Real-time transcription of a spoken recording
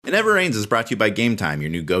It Never Rains is brought to you by Game Time, your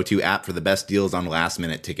new go-to app for the best deals on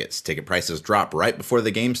last-minute tickets. Ticket prices drop right before the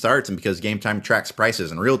game starts, and because Game Time tracks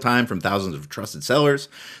prices in real time from thousands of trusted sellers,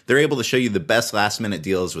 they're able to show you the best last-minute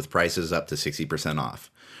deals with prices up to 60% off.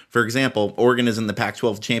 For example, Oregon is in the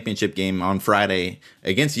Pac-12 championship game on Friday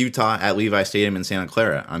against Utah at Levi Stadium in Santa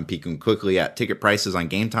Clara. I'm peeking quickly at ticket prices on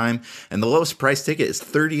Game Time, and the lowest price ticket is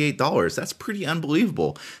 $38. That's pretty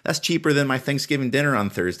unbelievable. That's cheaper than my Thanksgiving dinner on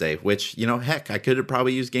Thursday, which, heck, I could have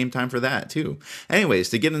probably used Game Time for that too. Anyways,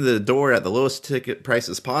 to get into the door at the lowest ticket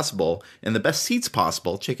prices possible and the best seats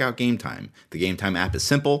possible, check out Game Time. The Game Time app is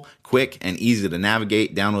simple, quick, and easy to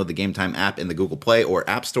navigate. Download the Game Time app in the Google Play or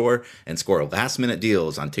App Store and score last-minute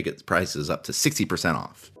deals on ticket prices up to 60%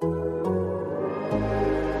 off.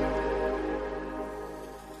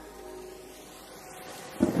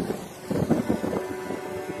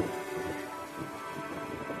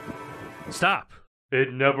 Stop.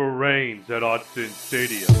 It never rains at Autzen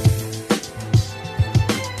Stadium.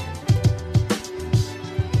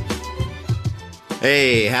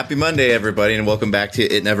 Hey, happy Monday, everybody, and welcome back to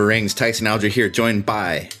It Never Rains. Tyson Alger here, joined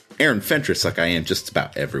by Aaron Fentress, like I am just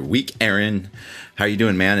about every week. Aaron, how you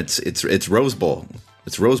doing, man? It's Rose Bowl.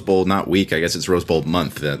 It's Rose Bowl, not week. I guess it's Rose Bowl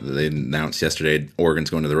month. They announced yesterday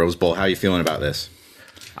Oregon's going to the Rose Bowl. How are you feeling about this?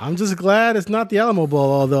 I'm just glad it's not the Alamo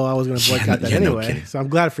Bowl, although I was going to boycott that anyway. No, so I'm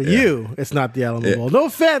glad for you it's not the Alamo Bowl. No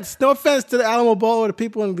offense to the Alamo Bowl or the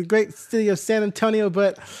people in the great city of San Antonio,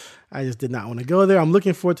 but I just did not want to go there. I'm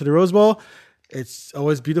looking forward to the Rose Bowl. It's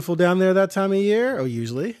always beautiful down there that time of year, or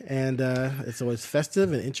usually, and it's always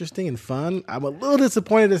festive and interesting and fun. I'm a little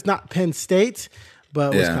disappointed it's not Penn State,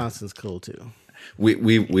 but Wisconsin's cool too.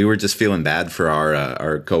 We were just feeling bad for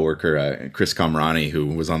our coworker Chris Kamrani, who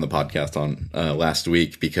was on the podcast on last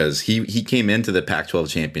week, because he came into the Pac-12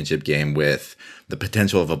 championship game with the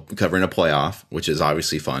potential of covering a playoff, which is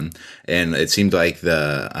obviously fun, and it seemed like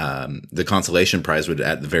the consolation prize would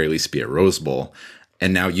at the very least be a Rose Bowl.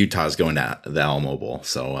 And now Utah's going to the Alamo Bowl,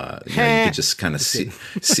 so you could just kind of see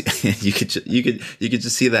you could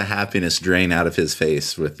just see the happiness drain out of his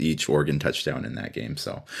face with each Oregon touchdown in that game.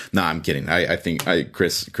 So no, I'm kidding. I think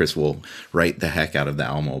Chris will write the heck out of the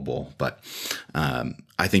Alamo Bowl, but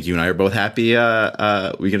I think you and I are both happy.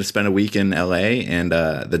 We're going to spend a week in LA, and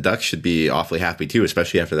the Ducks should be awfully happy too,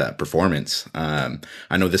 especially after that performance. I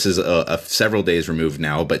know this is several days removed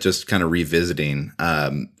now, but just kind of revisiting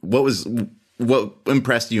what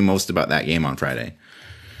impressed you most about that game on Friday?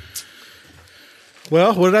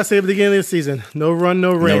 Well, what did I say at the beginning of the season? No run,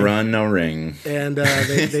 no ring. No run, no ring. And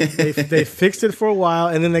they fixed it for a while,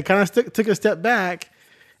 and then they kind of took a step back.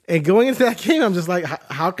 And going into that game, I'm just like,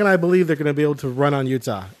 how can I believe they're going to be able to run on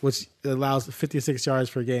Utah, which allows 56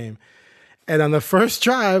 yards per game? And on the first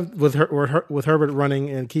drive, with Herbert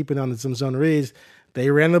running and keeping on some zone reads, they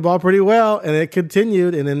ran the ball pretty well, and it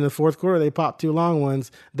continued. And in the fourth quarter, they popped two long ones.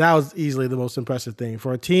 That was easily the most impressive thing.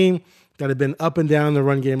 For a team that had been up and down the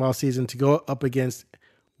run game all season to go up against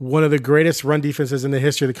one of the greatest run defenses in the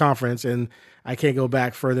history of the conference, and I can't go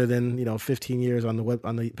back further than 15 years on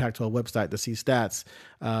the Pac-12 website to see stats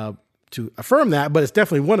to affirm that, but it's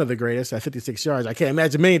definitely one of the greatest at 56 yards. I can't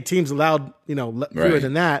imagine many teams allowed fewer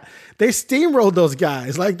than that. They steamrolled those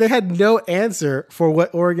guys. Like, they had no answer for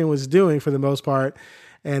what Oregon was doing for the most part,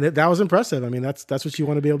 and that was impressive. I mean, that's what you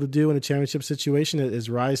want to be able to do in a championship situation, is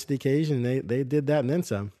rise to the occasion. They did that and then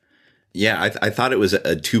some. Yeah, I thought it was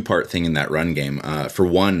a two-part thing in that run game. For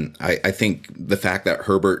one, I think the fact that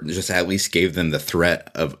Herbert just at least gave them the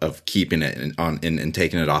threat of keeping it and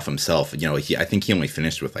taking it off himself. I think he only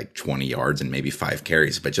finished with like 20 yards and maybe 5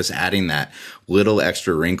 carries, but just adding that little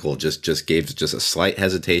extra wrinkle just gave just a slight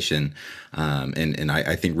hesitation. And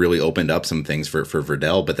I think really opened up some things for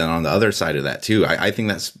Verdell. But then on the other side of that too, I think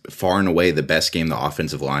that's far and away the best game the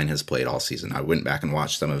offensive line has played all season. I went back and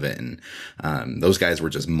watched some of it, and those guys were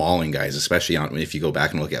just mauling guys, especially if you go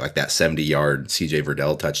back and look at like that 70-yard CJ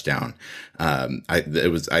Verdell touchdown. I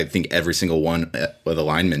think every single one of the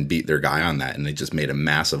linemen beat their guy on that, and they just made a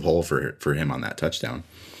massive hole for him on that touchdown.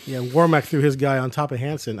 Yeah, Warmack threw his guy on top of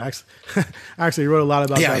Hansen. I actually wrote a lot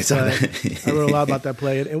about that play. I wrote a lot about that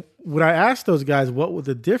play. And when I asked those guys what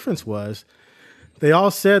the difference was, they all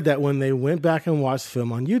said that when they went back and watched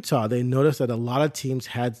film on Utah, they noticed that a lot of teams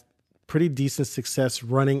had pretty decent success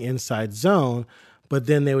running inside zone, but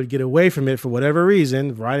then they would get away from it for whatever reason,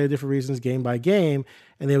 a variety of different reasons, game by game,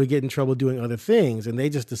 and they would get in trouble doing other things. And they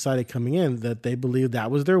just decided coming in that they believed that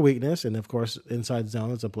was their weakness. And, of course, inside zone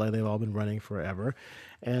is a play they've all been running forever.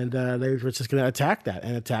 And they were just going to attack that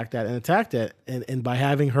and attack that and attack that. And by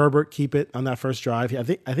having Herbert keep it on that first drive, I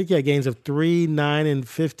think he had gains of 3, 9, and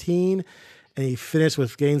 15, and he finished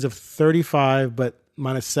with gains of 35, but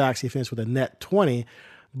minus sacks, he finished with a net 20.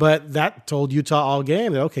 But that told Utah all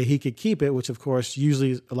game that, okay, he could keep it, which, of course,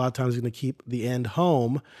 usually a lot of times he's going to keep the end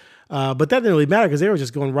home. But that didn't really matter because they were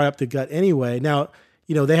just going right up the gut anyway. Now,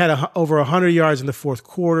 they had over 100 yards in the fourth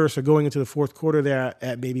quarter, so going into the fourth quarter there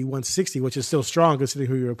at maybe 160, which is still strong considering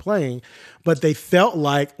who you were playing. But they felt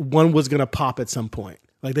like one was going to pop at some point.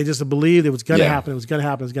 Like they just believed it was going to happen, it was going to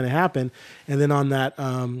happen, it was going to happen. And then on that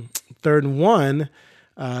 3rd and 1,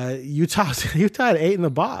 Utah had 8 in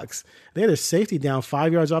the box. They had a safety down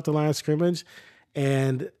 5 yards off the line of scrimmage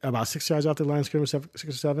and about 6 yards off the line of scrimmage, 6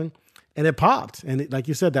 or 7. And it popped. And like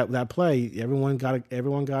you said, that play, everyone got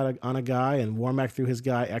on a guy, and Warmack threw his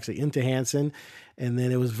guy actually into Hansen. And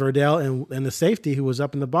then it was Verdell and the safety who was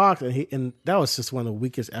up in the box. And that was just one of the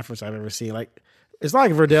weakest efforts I've ever seen. Like, it's not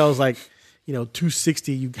like Verdell's like,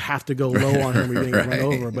 260, you have to go low on him or you're going to run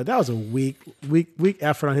over. But that was a weak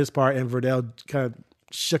effort on his part, and Verdell kind of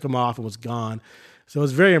shook him off and was gone. So it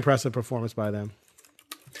was a very impressive performance by them.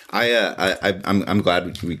 I'm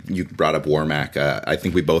glad you brought up Warmack. I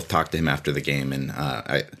think we both talked to him after the game, and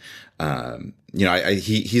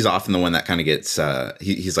he's often the one that kind of gets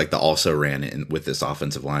he's like the also ran in with this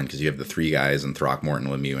offensive line, because you have the 3 guys in Throckmorton,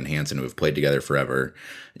 Lemieux, and Hansen who have played together forever.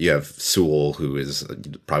 You have Sewell, who is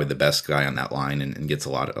probably the best guy on that line and gets a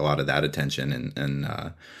lot of that attention,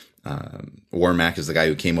 and Warmack is the guy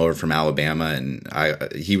who came over from Alabama, and I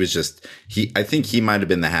think he might have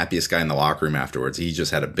been the happiest guy in the locker room afterwards. He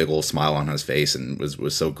just had a big old smile on his face and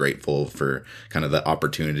was so grateful for kind of the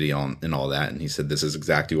opportunity and all that. And he said this is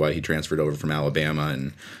exactly why he transferred over from Alabama.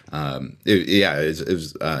 And it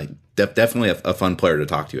was definitely a fun player to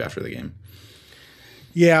talk to after the game.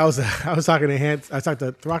 Yeah, I was talking to I talked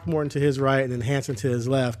to Throckmorton to his right and then Hansen to his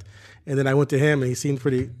left. And then I went to him, and he seemed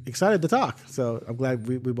pretty excited to talk. So I'm glad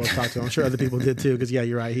we both talked to him. I'm sure other people did too, because, yeah,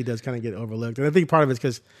 you're right. He does kind of get overlooked. And I think part of it's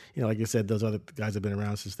because, like you said, those other guys have been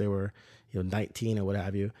around since they were, 19 or what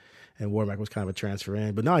have you. And Warmack was kind of a transfer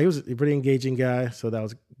in. But no, he was a pretty engaging guy. So that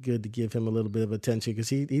was good to give him a little bit of attention because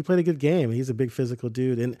he played a good game. He's a big physical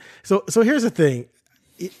dude. And so here's the thing.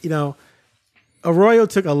 Arroyo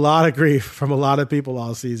took a lot of grief from a lot of people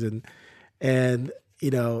all season. And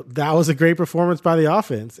that was a great performance by the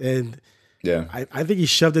offense. And yeah, I think he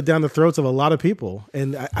shoved it down the throats of a lot of people.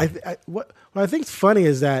 And what I think is funny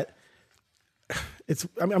is that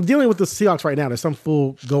I'm dealing with the Seahawks right now. There's some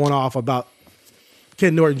fool going off about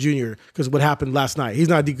Ken Norton Jr. because what happened last night. He's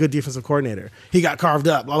not a good defensive coordinator. He got carved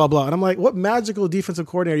up, blah, blah, blah. And I'm like, what magical defensive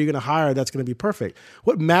coordinator are you going to hire that's going to be perfect?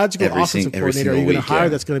 What magical offensive coordinator are you going to hire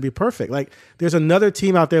that's going to be perfect? Like, there's another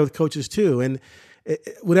team out there with coaches too. And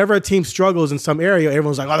whenever a team struggles in some area,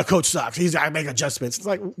 everyone's like, oh, the coach sucks. He's got to make adjustments. It's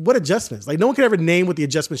like, what adjustments? Like, no one can ever name what the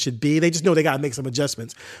adjustments should be. They just know they got to make some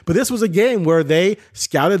adjustments. But this was a game where they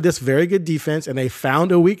scouted this very good defense and they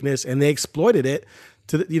found a weakness and they exploited it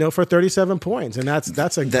for 37 points. And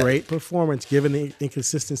that's a great performance given the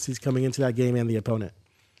inconsistencies coming into that game and the opponent.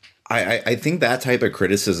 I think that type of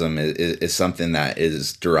criticism is something that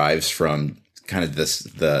derives from kind of the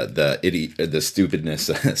stupidness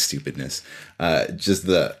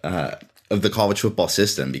of the college football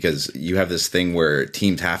system, because you have this thing where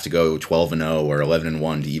teams have to go 12-0 or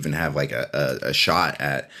 11-1 to even have like a shot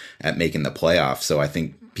at making the playoffs. So I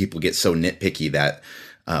think people get so nitpicky that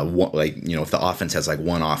if the offense has like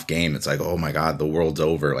one off game, it's like, oh my God, the world's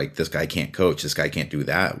over. Like, this guy can't coach, this guy can't do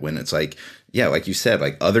that. When it's like, yeah, like you said,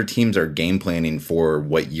 like other teams are game planning for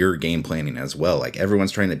what you're game planning as well. Like,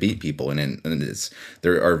 everyone's trying to beat people, and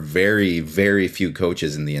there are very, very few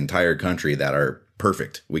coaches in the entire country that are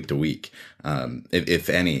perfect week to week, if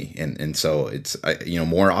any. And so it's,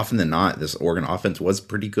 more often than not, this Oregon offense was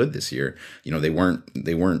pretty good this year. They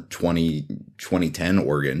weren't 2010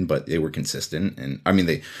 Oregon, but they were consistent. And I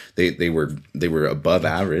mean, they were above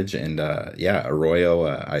average. And Arroyo,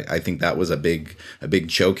 I think that was a big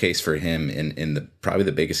showcase for him in probably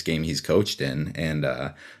the biggest game he's coached in. And,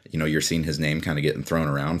 you're seeing his name kind of getting thrown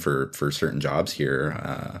around for certain jobs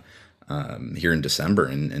here. Here in December,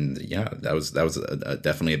 and that was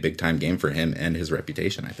definitely a big time game for him and his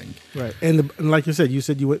reputation, I think. Right, and like you said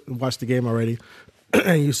you went and watched the game already,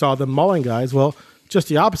 and you saw the mauling guys. Well, just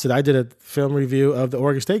the opposite. I did a film review of the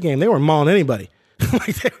Oregon State game. They weren't mauling anybody.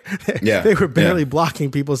 They were barely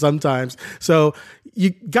blocking people sometimes. So you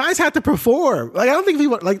guys have to perform. Like, I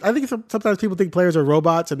think sometimes people think players are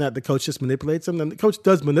robots and that the coach just manipulates them. And the coach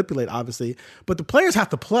does manipulate, obviously, but the players have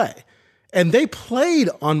to play. And they played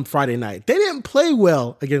on Friday night. They didn't play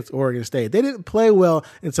well against Oregon State. They didn't play well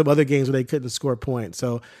in some other games where they couldn't score points.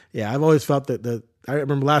 So, yeah, I've always felt that I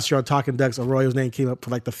remember last year on Talking Ducks, Arroyo's name came up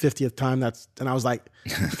for like the 50th time. And I was like,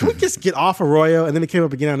 can we just get off Arroyo? And then it came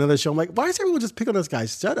up again on another show. I'm like, why is everyone just picking on this guy?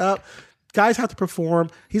 Shut up. guys have to perform.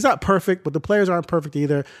 He's not perfect, but the players aren't perfect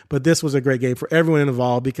either. But this was a great game for everyone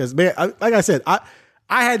involved because, man, like I said, I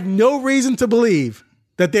had no reason to believe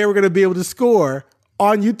that they were going to be able to score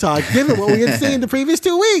on Utah, given what we had seen the previous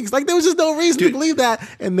 2 weeks. Like, there was just no reason to believe that,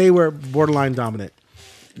 and they were borderline dominant.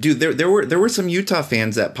 Dude, there were some Utah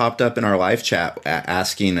fans that popped up in our live chat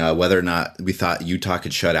asking whether or not we thought Utah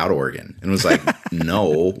could shut out Oregon, and it was like,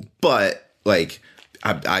 no, but like,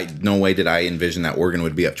 I no way did I envision that Oregon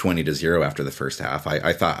would be up 20-0 after the first half.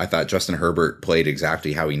 I thought Justin Herbert played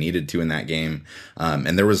exactly how he needed to in that game,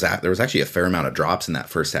 and there was actually a fair amount of drops in that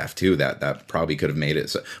first half too. That probably could have made it.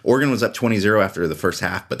 So Oregon was up 20-0 after the first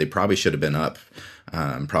half, but they probably should have been up.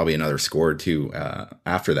 Probably another score or two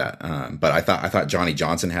after that. But I thought Johnny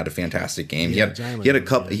Johnson had a fantastic game. He had a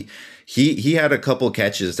couple. He had a couple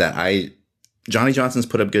catches that Johnny Johnson's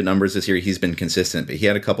put up good numbers this year. He's been consistent, but he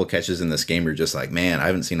had a couple catches in this game where you're just like, man, I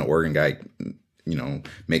haven't seen an Oregon guy,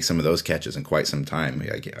 make some of those catches in quite some time.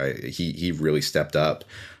 He really stepped up.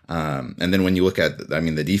 And then when you look at,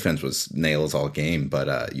 the defense was nails all game,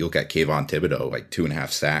 but you look at Kayvon Thibodeau, like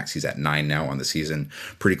 2.5 sacks. He's at 9 now on the season,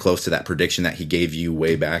 pretty close to that prediction that he gave you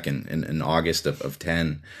way back in August of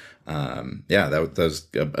 10. That was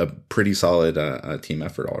a pretty solid team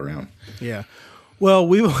effort all around. Yeah. Well,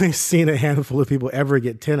 we've only seen a handful of people ever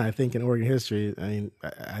get 10, I think, in Oregon history. I mean,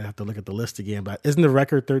 I have to look at the list again, but isn't the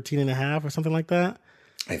record 13.5 or something like that?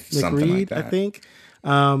 Something like that. I think.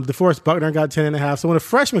 DeForest Buckner got 10.5. So when a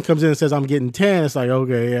freshman comes in and says, I'm getting 10, it's like,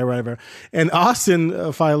 okay, yeah, whatever. And Austin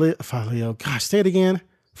Falio, gosh, say it again.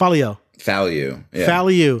 Falio. Faliu. Yeah.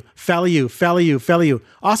 Faliu.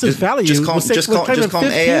 Austin Faliu. Just call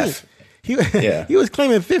him AF. He was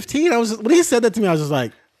claiming 15. When he said that to me, I was just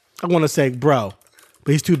like, I want to say, bro,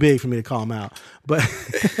 but he's too big for me to call him out. But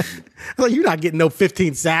like, you're not getting no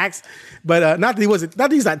 15 sacks. But not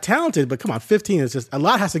that he's not talented, but come on, 15 is just a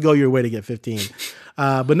lot has to go your way to get 15.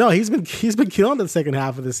 But no, he's been killing the second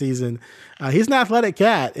half of the season. He's an athletic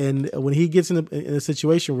cat, and when he gets in a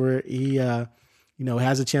situation where he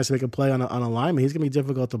has a chance to make a play on a lineman, he's going to be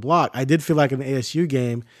difficult to block. I did feel like in the ASU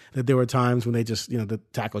game that there were times when they just, the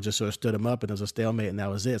tackle just sort of stood him up and there was a stalemate and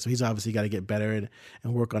that was it. So he's obviously got to get better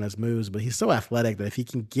and work on his moves, but he's so athletic that if he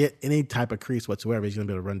can get any type of crease whatsoever, he's going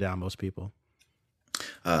to be able to run down most people.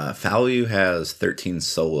 Faliu has 13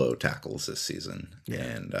 solo tackles this season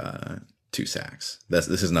and 2 sacks. This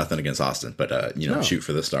is nothing against Austin, but shoot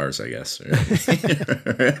for the stars, I guess.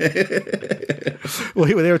 Well,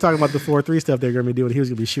 they were talking about the 4-3 stuff they were going to be doing. He was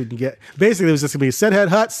going to be shooting. Basically, it was just going to be set head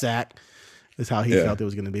hut sack. Is how he felt it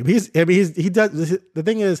was going to be. But he does. The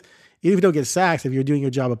thing is, even if you don't get sacks, if you're doing your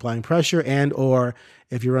job applying pressure and or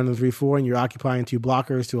if you're running 3-4 and you're occupying 2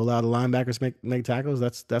 blockers to allow the linebackers to make tackles,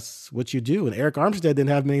 that's what you do. And Eric Armstead didn't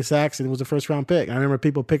have many sacks and it was a first-round pick. I remember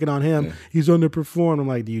people picking on him. Yeah. He's underperformed. I'm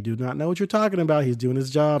like, you do not know what you're talking about. He's doing his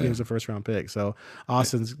job. Yeah. He was a first-round pick. So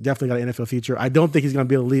Austin's definitely got an NFL future. I don't think he's going to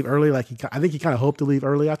be able to leave early. I think he kind of hoped to leave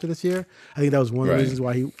early after this year. I think that was one of the reasons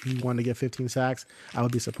why he wanted to get 15 sacks. I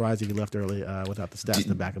would be surprised if he left early without the stats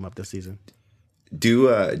to back him up this season.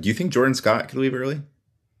 Do you think Jordan Scott could leave early?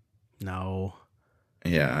 No.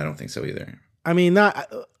 Yeah, I don't think so either. I mean, let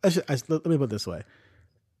me put it this way: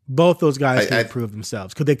 both those guys can prove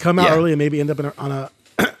themselves. Could they come out early and maybe end up in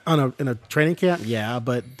a training camp? Yeah,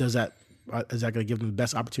 but is that going to give them the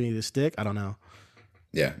best opportunity to stick? I don't know.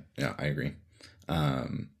 Yeah, I agree.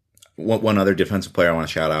 One other defensive player I want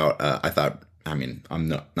to shout out. I'm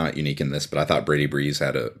not unique in this, but I thought Brady Breeze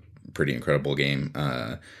had a pretty incredible game.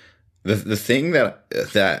 The thing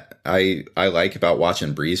that I like about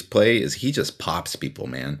watching Breeze play is he just pops people,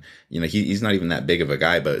 man. He's not even that big of a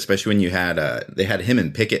guy, but especially when you had they had him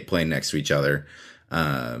and Pickett playing next to each other,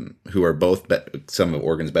 who are both some of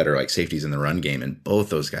Oregon's better like safeties in the run game, and both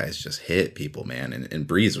those guys just hit people, man. And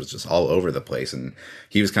Breeze was just all over the place, and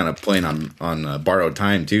he was kind of playing on borrowed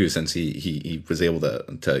time too, since he was able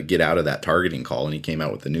to get out of that targeting call, and he came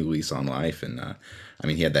out with a new lease on life. And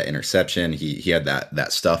he had that interception. He had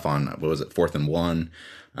that stuff on, what was it, 4th and 1,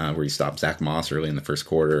 where he stopped Zach Moss early in the first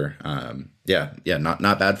quarter. Not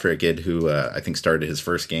bad for a kid who I think started his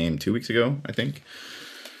first game 2 weeks ago, I think.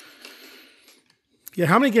 Yeah,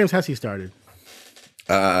 how many games has he started?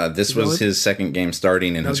 This was his second game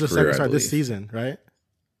starting in his career, I believe. This season, right?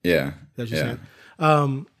 Yeah. That's what you're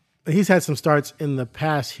saying. He's had some starts in the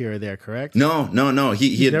past here or there, correct? No.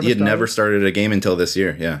 He had never started a game until this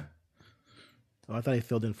year, yeah. Oh, I thought he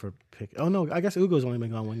filled in for Pick. Oh, no, I guess Ugo's only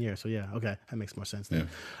been gone 1 year. So, yeah, okay. That makes more sense then.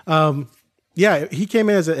 Yeah. He came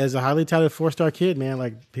in as a highly touted 4-star kid, man.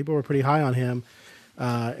 Like, people were pretty high on him.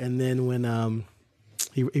 And then when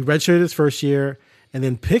he redshirted his first year, And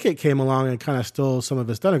then Pickett came along and kind of stole some of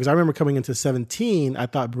his thunder. Because I remember coming into 17, I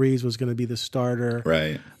thought Breeze was going to be the starter,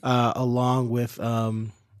 right? Along with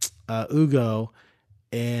Ugo,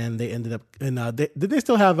 and they ended up. And did they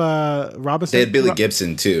still have Robinson? They had Billy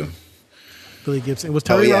Gibson too. Billy Gibson. Was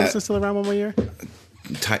Tyree Robinson still around one more year?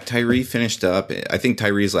 Tyree finished up. I think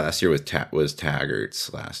Tyree's last year was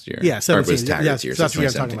Taggart's last year. Yeah, 17. Or was Taggart's year. So that's what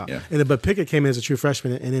I'm talking about. Yeah. But Pickett came in as a true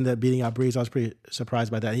freshman and ended up beating out Breeze. I was pretty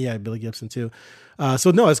surprised by that. He had Billy Gibson too.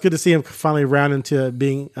 So no, it's good to see him finally round into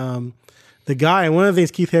being the guy. And one of the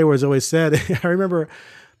things Keith Hayward's always said, I remember,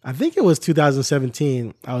 I think it was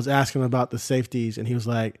 2017. I was asking him about the safeties, and he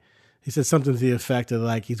said something to the effect of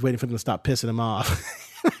like he's waiting for them to stop pissing him off.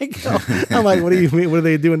 I'm like, what do you mean? What are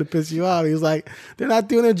they doing to piss you off? He's like, they're not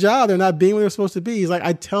doing their job. They're not being what they're supposed to be. He's like,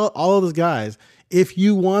 I tell all of those guys, if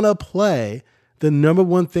you want to play, the number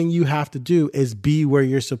one thing you have to do is be where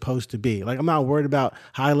you're supposed to be. Like, I'm not worried about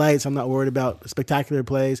highlights. I'm not worried about spectacular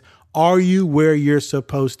plays. Are you where you're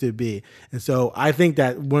supposed to be? And so I think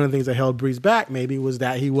that one of the things that held Breeze back maybe was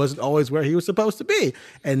that he wasn't always where he was supposed to be.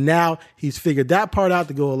 And now he's figured that part out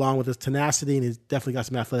to go along with his tenacity, and he's definitely got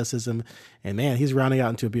some athleticism. And man, he's rounding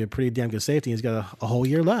out into be a pretty damn good safety. He's got a whole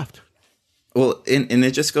year left. Well, and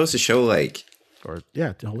it just goes to show, like,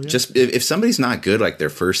 the whole year. Just if somebody's not good like their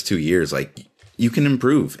first 2 years, like, you can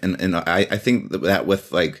improve. And I think that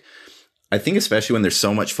with like, I think especially when there's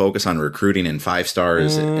so much focus on recruiting and 5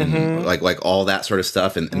 stars and like all that sort of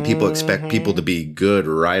stuff, and people expect people to be good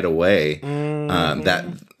right away,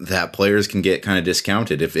 that players can get kind of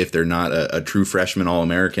discounted if they're not a true freshman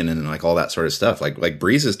All-American and like all that sort of stuff. Like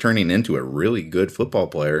Breeze is turning into a really good football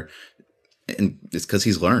player, and it's because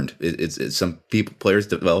he's learned. It's some players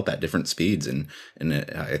develop at different speeds, and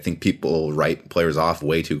I think people write players off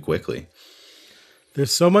way too quickly.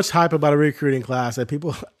 There's so much hype about a recruiting class that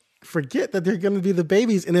people forget that they're going to be the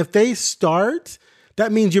babies. And if they start,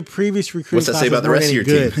 that means your previous recruiting What's that class say about the rest of your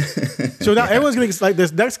good. team? So now everyone's going to, like,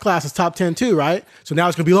 this next class is top 10 too, right? So now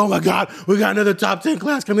it's going to be, oh my God, we got another top 10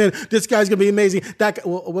 class coming in. This guy's going to be amazing. That guy,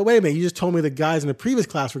 well, wait a minute. You just told me the guys in the previous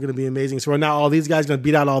class were going to be amazing. So are now all these guys going to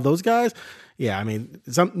beat out all those guys? Yeah, I mean,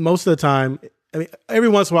 most of the time, I mean, every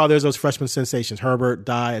once in a while, there's those freshman sensations, Herbert,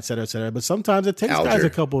 Dye, et cetera, et cetera. But sometimes it takes guys a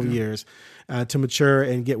couple of years to mature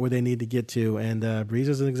and get where they need to get to. And Breeze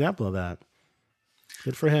is an example of that.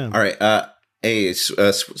 Good for him. All right.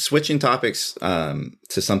 Switching topics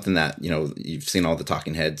to something that, you've seen all the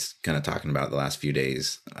talking heads kind of talking about the last few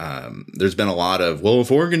days. There's been a lot of, well,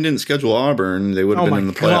 if Oregon didn't schedule Auburn, they would have been in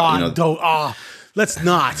the playoff. Let's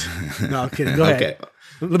not. No, I'm kidding. Go ahead. Okay.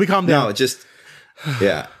 Let me calm down. No, just,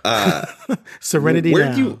 yeah. Serenity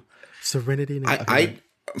now. Serenity now.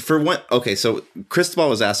 So Cristobal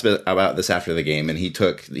was asked about this after the game, and he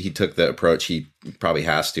took the approach he probably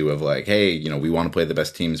has to of like, hey, we want to play the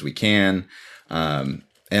best teams we can. And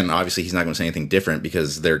obviously he's not going to say anything different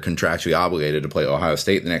because they're contractually obligated to play Ohio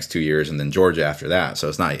State the next 2 years and then Georgia after that. So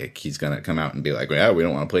it's not like he's going to come out and be like, yeah, we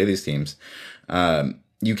don't want to play these teams.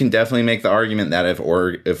 You can definitely make the argument that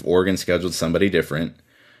if Oregon scheduled somebody different,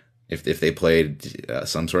 if they played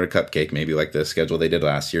some sort of cupcake, maybe like the schedule they did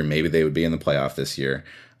last year, maybe they would be in the playoff this year.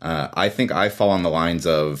 I think I fall on the lines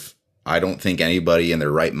of, I don't think anybody in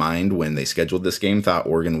their right mind when they scheduled this game thought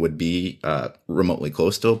Oregon would be remotely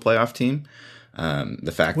close to a playoff team.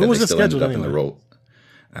 The fact that they still ended up in the role,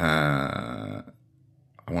 I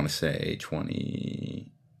want to say 20.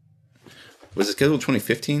 Was it scheduled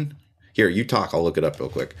 2015? Here, you talk. I'll look it up real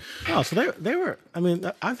quick. Oh, so they were. I mean,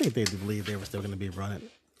 I think they believed they were still going to be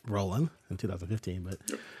rolling in 2015.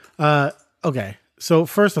 But okay. So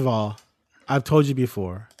first of all, I've told you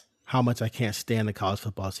before how much I can't stand the college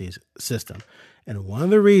football system, and one of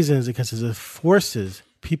the reasons is because it forces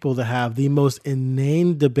people to have the most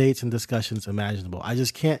inane debates and discussions imaginable. I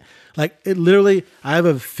just can't, like, it literally, I have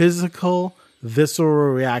a physical,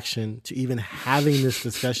 visceral reaction to even having this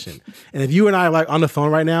discussion. And if you and I are like on the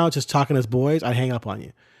phone right now, just talking as boys, I'd hang up on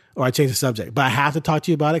you or I change the subject, but I have to talk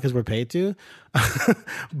to you about it because we're paid to.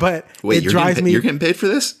 But wait, it drives me. You're getting paid for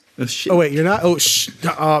this? Oh, shit. Oh wait, you're not. Oh shh.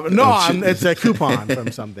 No, it's a coupon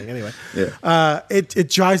from something. Anyway, yeah.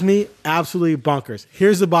 It drives me absolutely bonkers.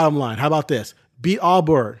 Here's the bottom line. How about this? Beat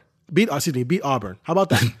Auburn. Beat Auburn. How about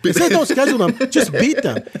that? Instead, don't schedule them. Just beat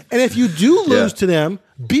them. And if you do lose to them,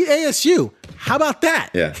 beat ASU. How about that?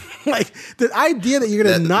 Yeah. Like the idea that you're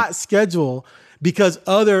going to not schedule because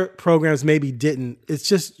other programs maybe didn't, it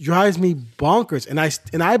just drives me bonkers.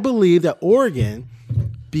 And I believe that Oregon,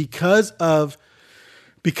 because of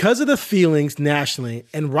the feelings nationally,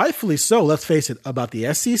 and rightfully so, let's face it, about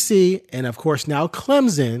the SEC and of course now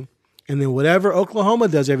Clemson And then whatever Oklahoma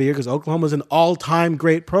does every year, because Oklahoma's an all-time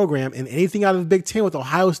great program, and anything out of the Big Ten with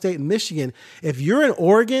Ohio State and Michigan, if you're in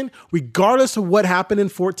Oregon, regardless of what happened in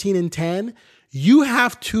 14 and 10, you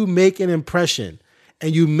have to make an impression.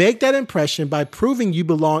 And you make that impression by proving you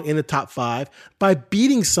belong in the top 5, by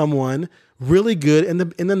beating someone really good in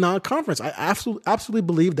the non-conference. I absolutely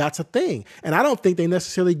believe that's a thing. And I don't think they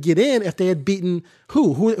necessarily get in if they had beaten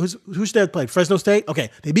who should they have played? Fresno State? Okay,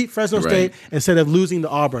 they beat Fresno State instead of losing to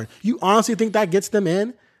Auburn. You honestly think that gets them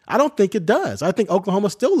in? I don't think it does. I think Oklahoma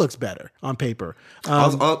still looks better on paper.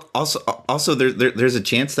 Also, there's a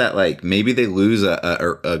chance that like maybe they lose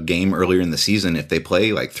a game earlier in the season if they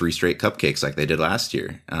play like 3 straight cupcakes like they did last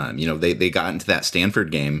year. They got into that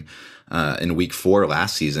Stanford game in week 4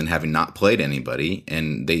 last season, having not played anybody,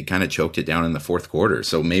 and they kind of choked it down in the fourth quarter.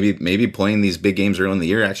 So maybe playing these big games early in the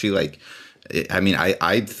year actually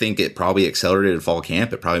I think it probably accelerated fall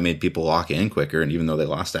camp. It probably made people lock in quicker. And even though they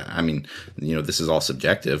lost that, this is all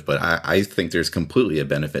subjective, but I think there's completely a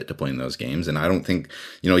benefit to playing those games. And I don't think,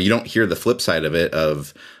 you don't hear the flip side of it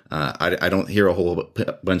I don't hear a whole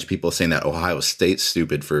bunch of people saying that Ohio State's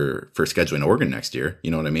stupid for scheduling Oregon next year.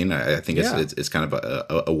 You know what I mean? I think it's kind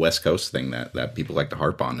of a West Coast thing that people like to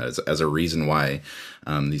harp on as a reason why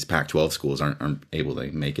these Pac-12 schools aren't able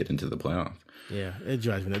to make it into the playoff. Yeah, it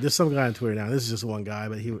drives me nuts. There's some guy on Twitter now. This is just one guy,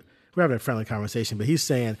 but we're having a friendly conversation. But he's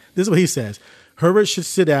saying, this is what he says: Herbert should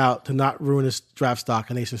sit out to not ruin his draft stock,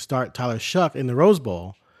 and they should start Tyler Shuck in the Rose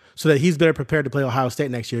Bowl so that he's better prepared to play Ohio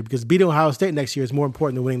State next year, because beating Ohio State next year is more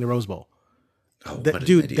important than winning the Rose Bowl.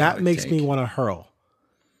 That makes me want to hurl.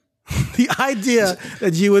 The idea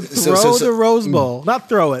that you would throw the Rose Bowl, not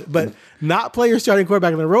throw it, but not play your starting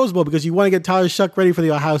quarterback in the Rose Bowl because you want to get Tyler Shuck ready for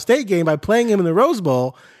the Ohio State game by playing him in the Rose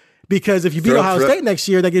Bowl. Because if you beat Ohio State next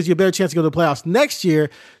year, that gives you a better chance to go to the playoffs next year,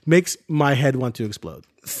 makes my head want to explode.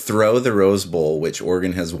 Throw the Rose Bowl, which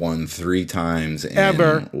Oregon has won 3 times in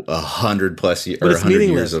 100+ years, or 100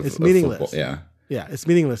 years of football. Yeah, it's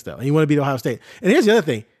meaningless though. And you want to beat Ohio State. And here's the other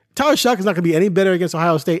thing: Tyler Shuck is not going to be any better against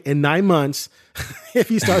Ohio State in 9 months if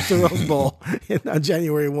he starts the Rose Bowl on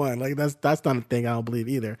January 1. Like that's not a thing I don't believe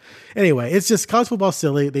either. Anyway, it's just college football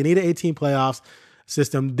silly. They need an 18 playoffs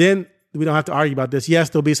system. Then we don't have to argue about this. Yes,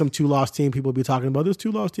 there'll be some 2-loss team. People will be talking about this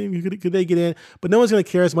 2-loss team. Could they get in? But no one's going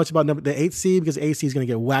to care as much about the 8 seed, because the 8 seed is going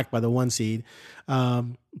to get whacked by the 1 seed.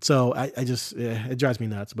 So I just, it drives me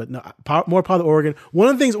nuts. But no, more part of Oregon. One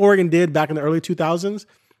of the things Oregon did back in the early 2000s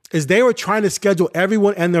is they were trying to schedule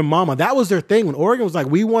everyone and their mama. That was their thing. When Oregon was like,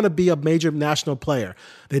 we want to be a major national player.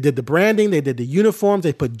 They did the branding. They did the uniforms.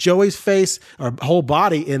 They put Joey's face or whole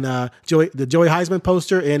body in the Joey Heisman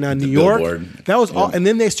poster in New York. Billboard. That was all. And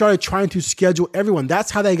then they started trying to schedule everyone.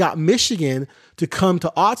 That's how they got Michigan to come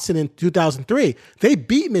to Autzen in 2003. They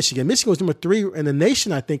beat Michigan. Michigan was number 3 in the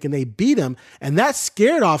nation, I think, and they beat them. And that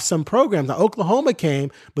scared off some programs. Now, Oklahoma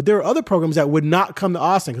came, but there were other programs that would not come to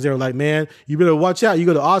Austin because they were like, man, you better watch out. You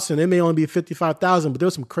go to Austin, it may only be 55,000, but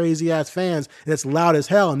there's some crazy-ass fans, and it's loud as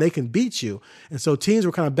hell, and they can beat you. And so teams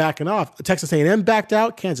were kind of backing off. Texas A&M backed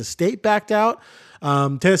out. Kansas State backed out.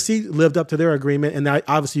 Tennessee lived up to their agreement, and now,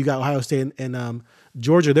 obviously you got Ohio State and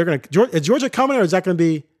Georgia. Is Georgia coming, or is that going to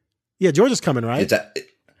be? Yeah, Georgia's coming, right? I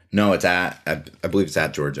believe it's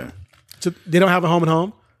at Georgia. So they don't have a home and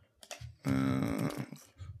home?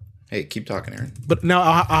 Hey, keep talking, Aaron. But now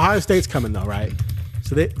Ohio State's coming, though, right?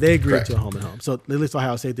 So they agreed to a home and home. So at least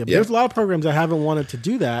Ohio State did. But there's a lot of programs that haven't wanted to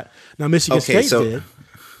do that. Now Michigan State did.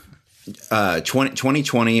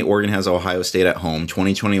 2020, Oregon has Ohio State at home.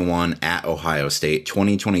 2021 at Ohio State.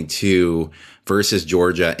 2022 versus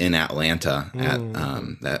Georgia in Atlanta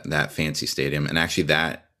at that fancy stadium. And actually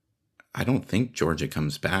I don't think Georgia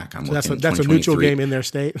comes back. That's a neutral game in their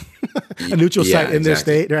state, a neutral site in their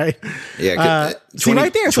state, right? Yeah. See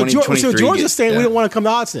right there. So Georgia's saying we don't want to come to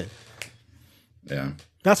Austin. Yeah,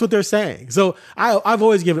 that's what they're saying. So I've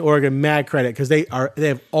always given Oregon mad credit because they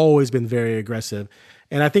have always been very aggressive,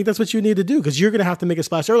 and I think that's what you need to do because you're going to have to make a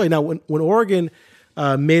splash early. Now, when Oregon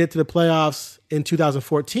made it to the playoffs in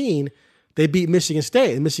 2014. They beat Michigan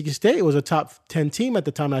State, and Michigan State was a top 10 team at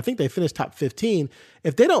the time. And I think they finished top 15.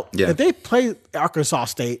 If they play Arkansas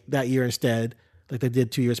State that year instead, like they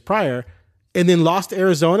did 2 years prior, and then lost to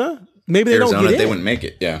Arizona, maybe they don't get in. They wouldn't make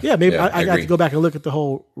it. Yeah, maybe I got to go back and look at the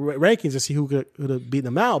whole rankings and see who could have beaten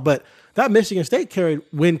them out. But that Michigan State carried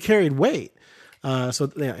weight.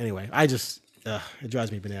 Anyway, I just it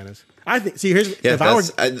drives me bananas. I think. See, go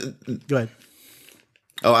ahead.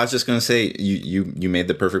 Oh, I was just going to say, you made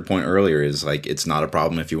the perfect point earlier. Is like it's not a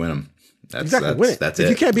problem if you win them. Win it. That's if it. If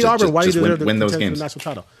you can't beat Auburn, why do you win those games? The national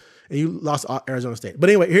title, and you lost Arizona State.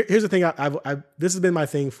 But anyway, here's the thing. This has been my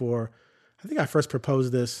thing for. I think I first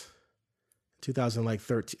proposed this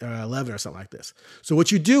 2013, 11 or something like this. So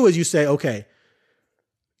what you do is you say, okay,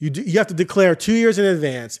 you have to declare 2 years in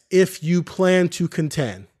advance if you plan to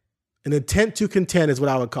contend. An intent to contend is what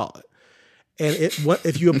I would call it. And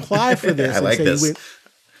if you apply for this, I like this.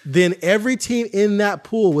 Then every team in that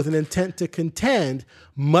pool with an intent to contend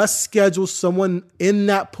must schedule someone in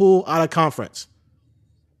that pool out of conference.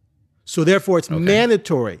 So therefore, it's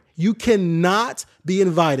mandatory. You cannot be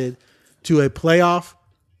invited to a playoff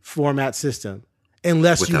format system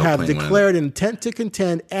unless you have declared an intent to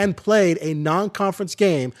contend and played a non-conference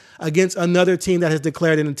game against another team that has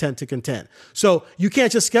declared an intent to contend. So you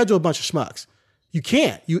can't just schedule a bunch of schmucks. You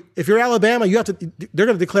can't. If you're Alabama, you have to. They're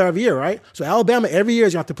going to declare every year, right? So Alabama, every year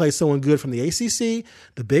you have to play someone good from the ACC,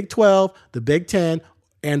 the Big 12, the Big 10,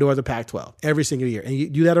 and/or the Pac-12 every single year, and you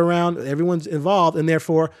do that around. Everyone's involved, and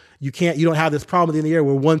therefore you don't have this problem at the end of the year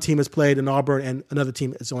where one team has played in Auburn and another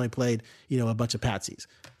team has only played a bunch of patsies.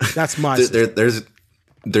 That's my there's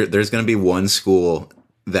going to be one school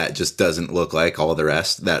that just doesn't look like all the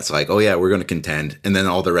rest. That's like, oh yeah, we're going to contend, and then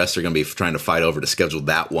all the rest are going to be trying to fight over to schedule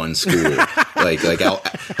that one school.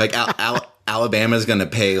 Alabama's going to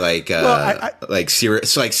pay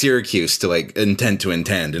Syracuse to intend to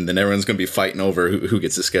intend, and then everyone's going to be fighting over who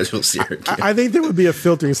gets to schedule Syracuse. I think there would be a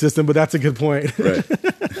filtering system, but that's a good point. Right.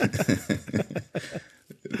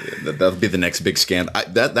 That'll be the next big scandal.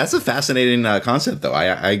 That's a fascinating concept, though.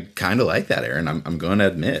 I kind of like that, Aaron. I'm going to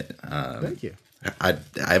admit. Thank you. I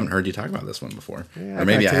haven't heard you talk about this one before, yeah, or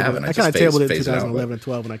maybe I haven't. I kind of tabled it in 2011 and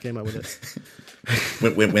 12 when I came up with it.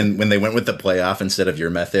 when they went with the playoff instead of your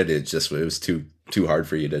method, it was too hard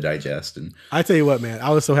for you to digest. And I tell you what, man, I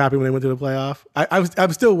was so happy when they went to the playoff.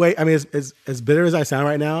 I'm still waiting. I mean, as bitter as I sound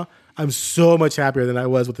right now, I'm so much happier than I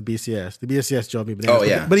was with the BCS. The BCS drove me bananas. Oh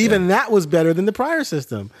yeah, but even that was better than the prior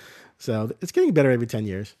system. So it's getting better every 10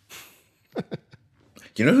 years.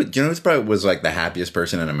 Do you know who's probably was like the happiest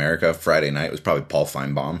person in America Friday night was probably Paul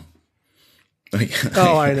Feinbaum.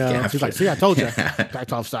 I know. He's like, see, I told you.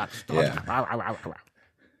 Pac-12 sucks. Yeah.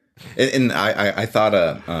 And I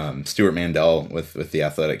thought Stuart Mandel with The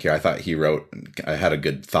Athletic here, I thought I had a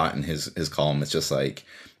good thought in his column. It's just like,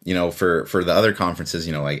 for the other conferences,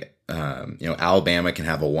 Alabama can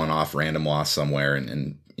have a one-off random loss somewhere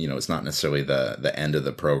and it's not necessarily the end of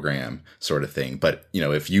the program sort of thing. But,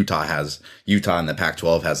 if Utah in the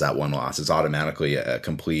Pac-12 has that one loss, it's automatically a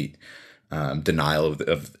complete denial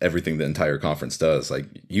of everything the entire conference does. Like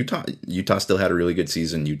Utah still had a really good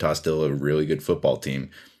season. Utah's still a really good football team.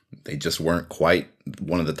 They just weren't quite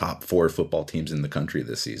one of the top 4 football teams in the country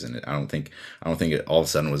this season. I don't think it all of a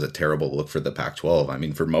sudden was a terrible look for the Pac-12. I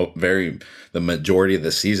mean, for the majority of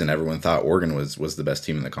the season, everyone thought Oregon was the best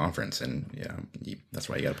team in the conference, and that's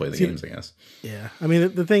why you got to play the games, I guess. Yeah, I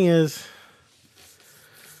mean, the thing is,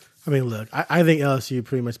 look, I think LSU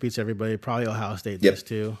pretty much beats everybody. Probably Ohio State does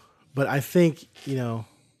too, but I think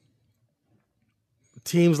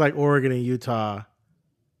teams like Oregon and Utah,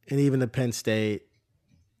 and even the Penn State,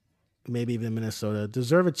 maybe even Minnesota,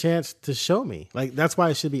 deserve a chance to show me. Like, that's why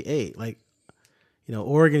it should be 8. Like,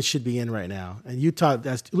 Oregon should be in right now. And Utah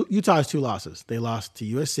has 2 losses. They lost to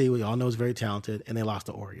USC, we all know is very talented, and they lost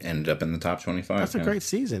to Oregon. Ended up in the top 25. That's a great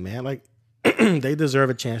season, man. Like, they deserve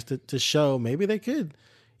a chance to show maybe they could.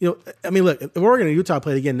 Look, if Oregon and Utah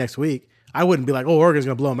played again next week, I wouldn't be like, oh, Oregon's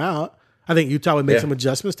going to blow them out. I think Utah would make some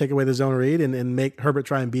adjustments, take away the zone read, and make Herbert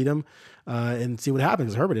try and beat him and see what happens.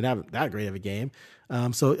 Because Herbert didn't have that great of a game.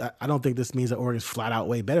 So I don't think this means that Oregon's flat out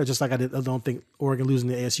way better. Just like I don't think Oregon losing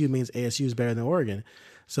to ASU means ASU is better than Oregon.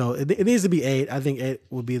 So it needs to be 8. I think 8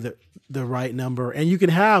 would be the right number. And you can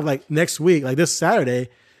have, like, next week, like this Saturday,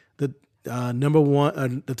 the number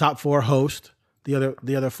 1, the top 4 host the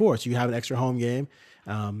other 4. So you have an extra home game.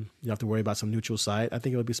 You don't have to worry about some neutral site. I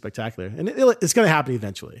think it would be spectacular. And it's going to happen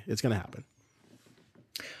eventually. It's going to happen.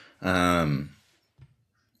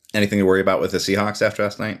 Anything to worry about with the Seahawks after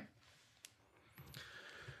last night?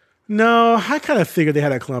 No, I kind of figured they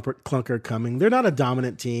had a clunker coming. They're not a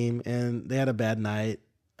dominant team, and they had a bad night.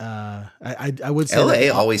 I would say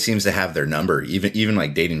LA always seems to have their number, even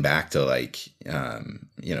like dating back to it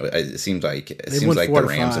seems like the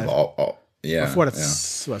Rams have all 4 to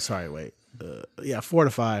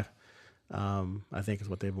 5. I think is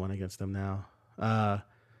what they've won against them now.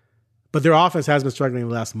 But their offense has been struggling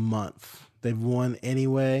the last month. They've won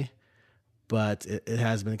anyway, but it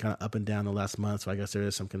has been kind of up and down the last month. So I guess there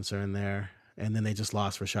is some concern there. And then they just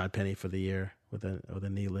lost Rashad Penny for the year with a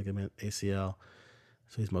knee ligament ACL.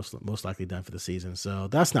 So he's most likely done for the season. So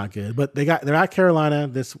that's not good. But they're at Carolina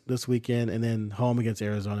this weekend, and then home against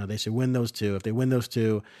Arizona. They should win those 2. If they win those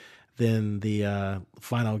 2, then the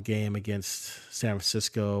final game against San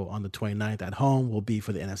Francisco on the 29th at home will be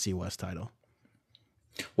for the NFC West title.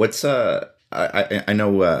 What's I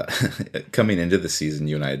know coming into the season,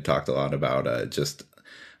 you and I had talked a lot about just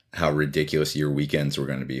how ridiculous your weekends were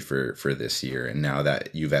going to be for this year, and now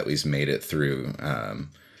that you've at least made it through an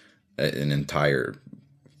entire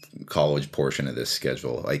college portion of this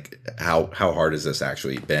schedule, like how hard has this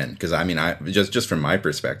actually been? Because I mean, I just from my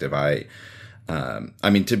perspective, I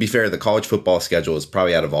mean, to be fair, the college football schedule is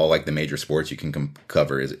probably out of all like the major sports you can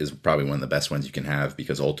cover is probably one of the best ones you can have,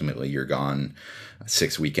 because ultimately you're gone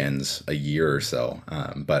 6 weekends a year or so.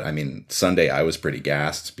 But I mean, Sunday I was pretty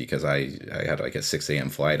gassed because I had like a 6 a.m.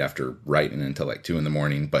 flight after writing until like 2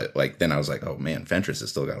 a.m. But like then I was like, oh man, Fentress has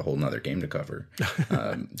still got a whole nother game to cover.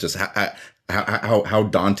 Just how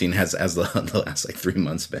daunting has the last like 3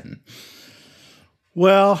 months been?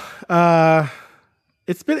 Well,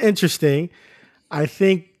 it's been interesting. I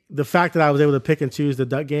think the fact that I was able to pick and choose the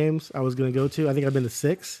Duck games I was going to go to, I think I've been to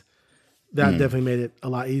 6. That definitely made it a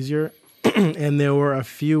lot easier. And there were a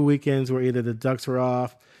few weekends where either the Ducks were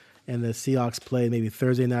off and the Seahawks played maybe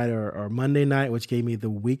Thursday night or Monday night, which gave me the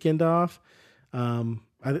weekend off.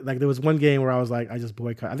 Like there was one game where I was like, I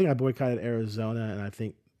think I boycotted Arizona, and I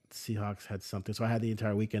think Seahawks had something. So I had the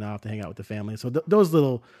entire weekend off to hang out with the family. So those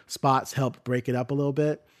little spots helped break it up a little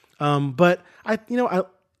bit. But I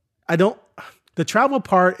don't. The travel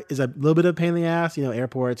part is a little bit of a pain in the ass,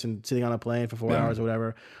 airports and sitting on a plane for 4 hours or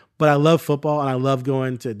whatever. But I love football and I love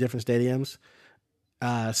going to different stadiums.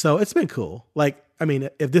 So it's been cool. Like, I mean,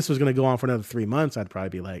 if this was going to go on for another 3 months, I'd probably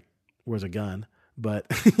be like, where's a gun? But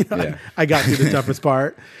I got through the toughest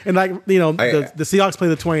part. And like, the Seahawks play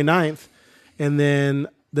the 29th, and then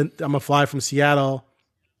I'm going to fly from Seattle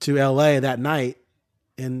to LA that night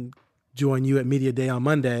and join you at Media Day on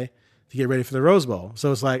Monday to get ready for the Rose Bowl.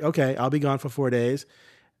 So it's like, okay, I'll be gone for 4 days,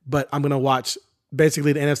 but I'm going to watch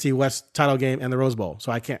basically the NFC West title game and the Rose Bowl.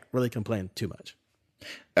 So I can't really complain too much.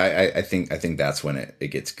 I think that's when it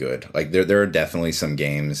gets good. Like there are definitely some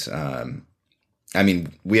games. I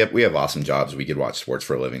mean, we have awesome jobs. We could watch sports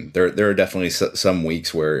for a living. There are definitely some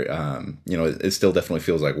weeks where, it still definitely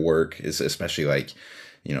feels like work, especially like,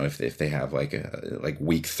 if they have like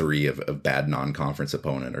week 3 of bad non-conference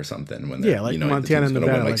opponent or something, when they're, like Montana and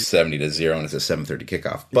Nevada, win like 70-0 and it's a 7:30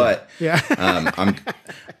 kickoff. But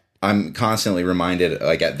I'm constantly reminded,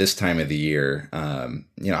 like at this time of the year, I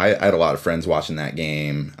had a lot of friends watching that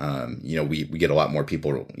game. We get a lot more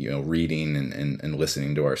people, reading and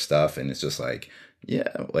listening to our stuff, and it's just like,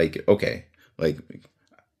 okay, like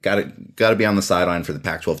got to be on the sideline for the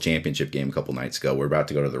Pac-12 championship game a couple nights ago. We're about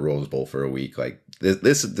to go to the Rose Bowl for a week. Like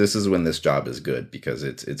this is when this job is good, because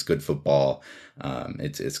it's good football.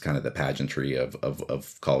 It's kind of the pageantry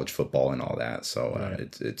of college football and all that. So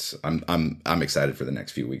I'm excited for the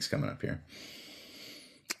next few weeks coming up here.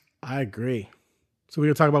 I agree. So we're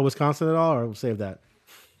gonna talk about Wisconsin at all, or we'll save that?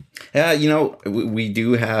 Yeah, we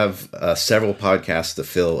do have several podcasts to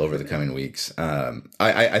fill over the coming weeks.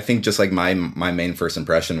 I think just like my main first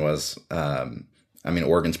impression was,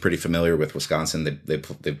 Oregon's pretty familiar with Wisconsin.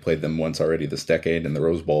 They've played them once already this decade in the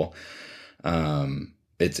Rose Bowl.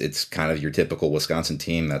 It's kind of your typical Wisconsin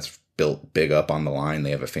team that's built big up on the line.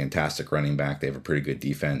 They have a fantastic running back. They have a pretty good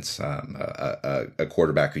defense, a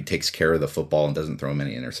quarterback who takes care of the football and doesn't throw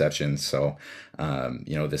many interceptions. So,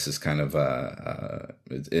 this is kind of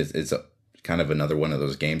it's kind of another one of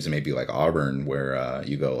those games, and maybe like Auburn, where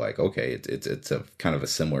you go like, okay, it's a kind of a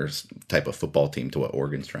similar type of football team to what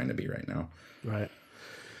Oregon's trying to be right now. Right.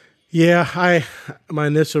 Yeah, my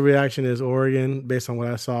initial reaction is Oregon based on what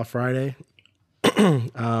I saw Friday.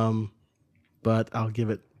 But I'll give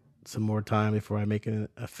it some more time before I make an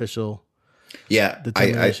official. Yeah,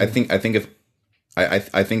 I think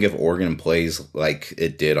if Oregon plays like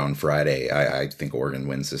it did on Friday, I think Oregon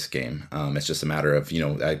wins this game. It's just a matter of,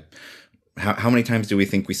 how many times do we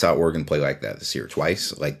think we saw Oregon play like that this year?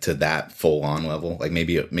 Twice, like to that full on level. Like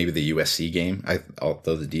maybe the USC game.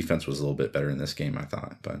 Although the defense was a little bit better in this game, I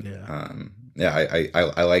thought. But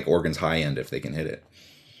I like Oregon's high end if they can hit it.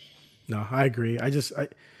 No, I agree.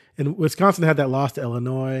 And Wisconsin had that loss to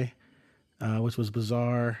Illinois, which was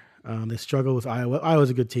bizarre. They struggled with Iowa. Iowa's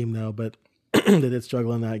a good team though, but they did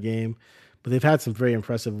struggle in that game. But they've had some very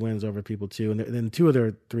impressive wins over people too. And then 2 of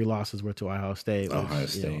their 3 losses were to Ohio State. Which,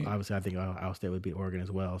 obviously, I think Ohio State would beat Oregon as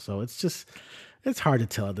well. So it's hard to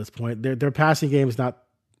tell at this point. Their passing game is not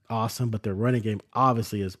awesome, but their running game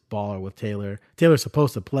obviously is baller with Taylor. Taylor's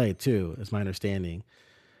supposed to play too, is my understanding.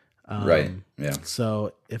 Right. Yeah.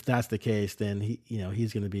 So if that's the case, then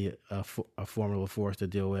he's going to be a formidable force to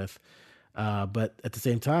deal with. But at the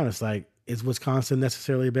same time, it's like, is Wisconsin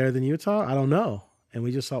necessarily better than Utah? I don't know. And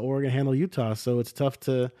we just saw Oregon handle Utah, so it's tough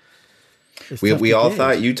to. We all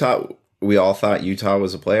thought Utah we all thought Utah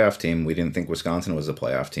was a playoff team. We didn't think Wisconsin was a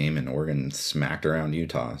playoff team, and Oregon smacked around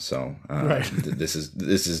Utah. So this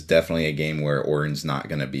is definitely a game where Oregon's not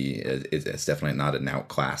going to be. It's definitely not an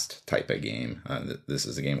outclassed type of game. This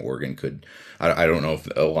is a game Oregon could. I don't know if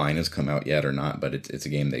a line has come out yet or not, but it's a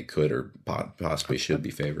game they could or possibly should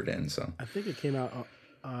be favored in. So I think it came out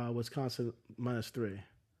Wisconsin -3.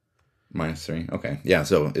 -3. Okay, yeah.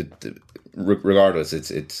 So regardless,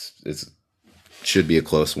 it's should be a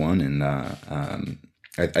close one, and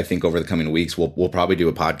I think over the coming weeks we'll probably do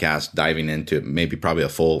a podcast diving into maybe probably a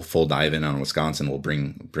full dive in on Wisconsin. We'll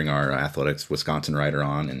bring our Athletics Wisconsin writer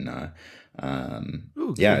on, and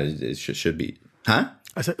it should be. Huh?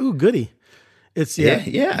 I said, ooh, goody. It's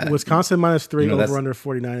yeah. Wisconsin -3 over under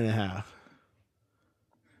 49.5.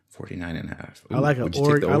 49.5. I like an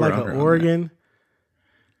Oregon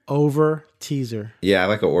over teaser. Yeah, I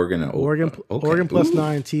like an Oregon. Oregon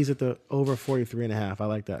 +9 tease at the over 43.5. I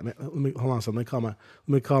like that. Hold on, so let me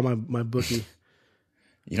call my bookie.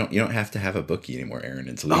 You don't have to have a bookie anymore, Aaron.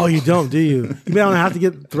 It's legal. Oh, you don't, do you? You don't have to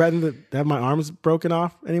get threatened to have my arms broken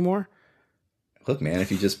off anymore. Look, man,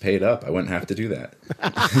 if you just paid up, I wouldn't have to do that.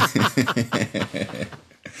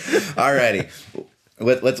 Alrighty.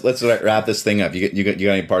 Let's wrap this thing up. You got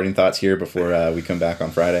any parting thoughts here before we come back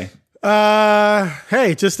on Friday?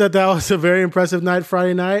 Hey, just that was a very impressive night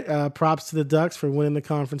Friday night. Props to the Ducks for winning the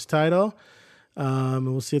conference title. And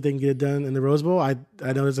we'll see if they can get it done in the Rose Bowl. I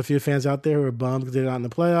know there's a few fans out there who are bummed because they're not in the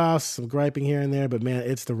playoffs, some griping here and there, but man,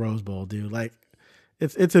 it's the Rose Bowl, dude. Like,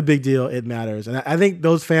 it's a big deal. It matters. And I think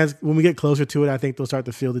those fans, when we get closer to it, I think they'll start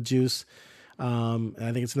to feel the juice. And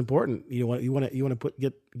I think it's important. You want to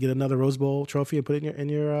get another Rose Bowl trophy and put it in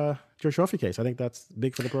your trophy case. I think that's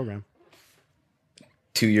big for the program.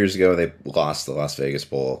 2 years ago, they lost the Las Vegas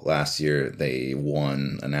Bowl. Last year, they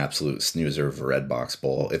won an absolute snoozer of a Red Box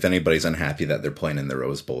Bowl. If anybody's unhappy that they're playing in the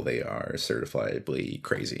Rose Bowl, they are certifiably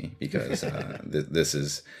crazy, because this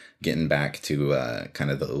is getting back to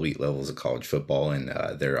kind of the elite levels of college football, and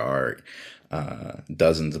there are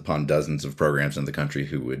dozens upon dozens of programs in the country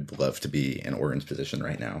who would love to be in Oregon's position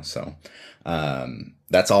right now. So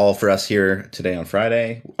that's all for us here today on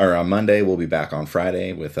Friday, or on Monday. We'll be back on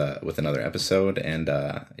Friday with another episode, and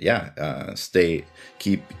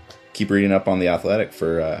keep reading up on The Athletic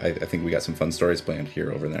for I think we got some fun stories planned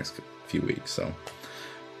here over the next few weeks. So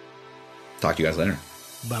talk to you guys later.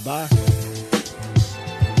 Bye-bye.